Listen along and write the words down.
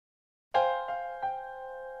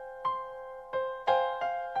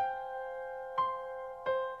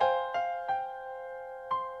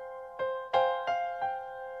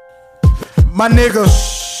My nigga,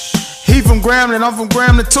 he from Grambling, I'm from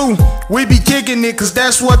Grambling too. We be kicking it cause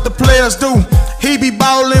that's what the players do. He be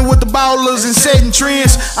ballin' with the ballers and setting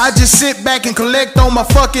trends. I just sit back and collect on my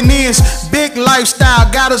fucking ends. Big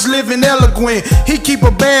lifestyle, got us living eloquent. He keep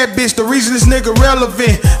a bad bitch, the reason this nigga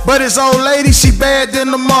relevant. But his old lady, she bad than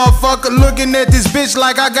the motherfucker. Looking at this bitch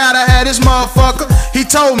like I gotta have this motherfucker. He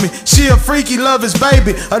told me she a freaky, love his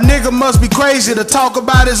baby. A nigga must be crazy to talk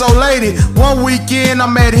about his old lady. One weekend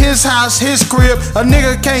I'm at his house, his crib. A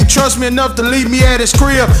nigga can't trust me enough to leave me at his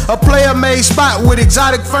crib. A player made spot with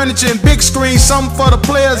exotic furniture and big screens. Something for the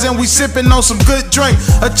players and we sipping on some good drink.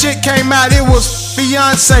 A chick came out, it was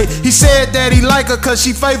Beyonce. He said that he like her cause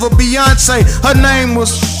she favor Beyonce. Her name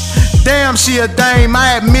was, damn, she a dame.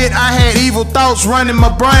 I admit I had evil thoughts running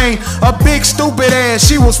my brain. A big stupid ass,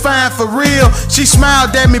 she was fine for real. She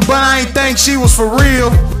smiled at me but I ain't think she was for real.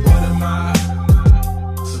 What am I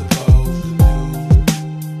supposed to do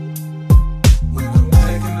when I'm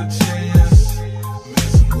taking a chance,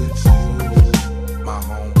 messing with you, my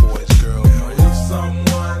homeboy's girl? Now if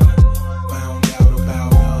someone found out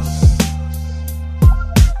about us,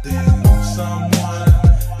 then someone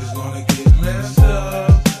is gonna get messed up.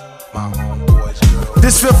 My homeboy's girl.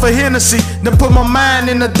 This feel for Hennessy, then put my mind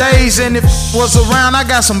in the days. And if was around, I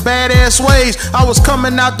got some badass ways. I was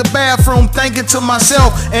coming out the bathroom thinking to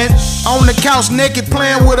myself, and on the couch naked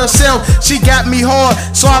playing with herself. She got me hard,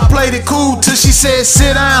 so I played it cool till she said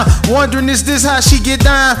sit down. Wondering is this how she get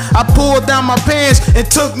down? I pulled down my pants and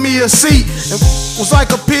took me a seat. It was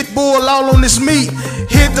like a pit bull all on this meat.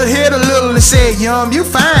 Hit the head a little and said, Yum, you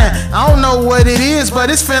fine. I don't know what it is, but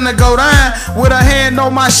it's finna go down. With her hand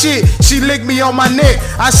on my shit, she licked me on my neck.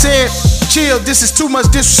 I said, chill, this is too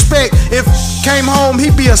much disrespect. If came home,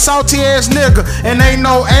 he be a salty ass nigga, and ain't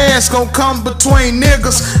no ass gon' come between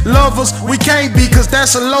niggas. Lovers, we can't be cause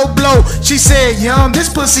that's a low blow. She said, Yum,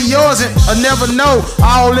 this pussy yours and I never know.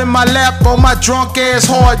 All in my lap on my drunk ass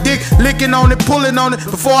hard dick, licking on it, pulling on it.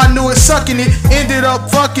 Before I knew it, sucking it, ended up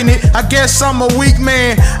fucking it. I guess I'm a weak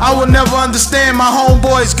man. I will never understand my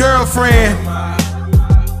homeboy's girlfriend.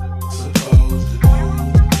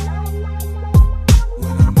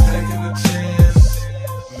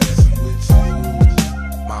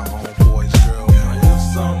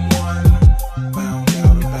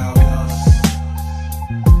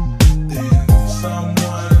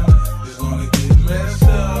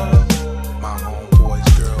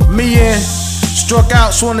 Me and struck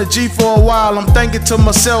out, swung a G for a while. I'm thinking to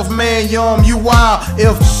myself, man, Yum, you wild.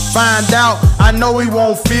 If find out, I know he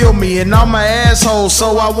won't feel me, and I'm an asshole,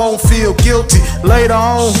 so I won't feel guilty. Later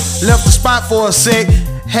on, left the spot for a sec.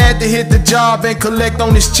 Had to hit the job and collect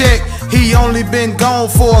on his check. He only been gone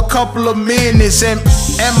for a couple of minutes, and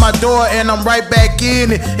at my door, and I'm right back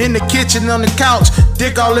in it. In the kitchen on the couch,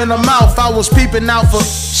 dick all in her mouth. I was peeping out for,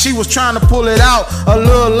 she was trying to pull it out. A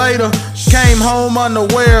little later, came home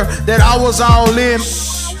unaware that I was all in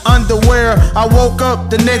underwear. I woke up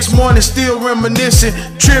the next morning still reminiscing,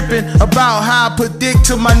 tripping about how I put dick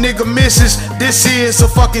to my nigga missus. This is a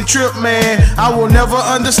fucking trip, man. I will never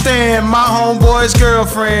understand my homeboy's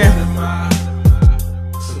girlfriend.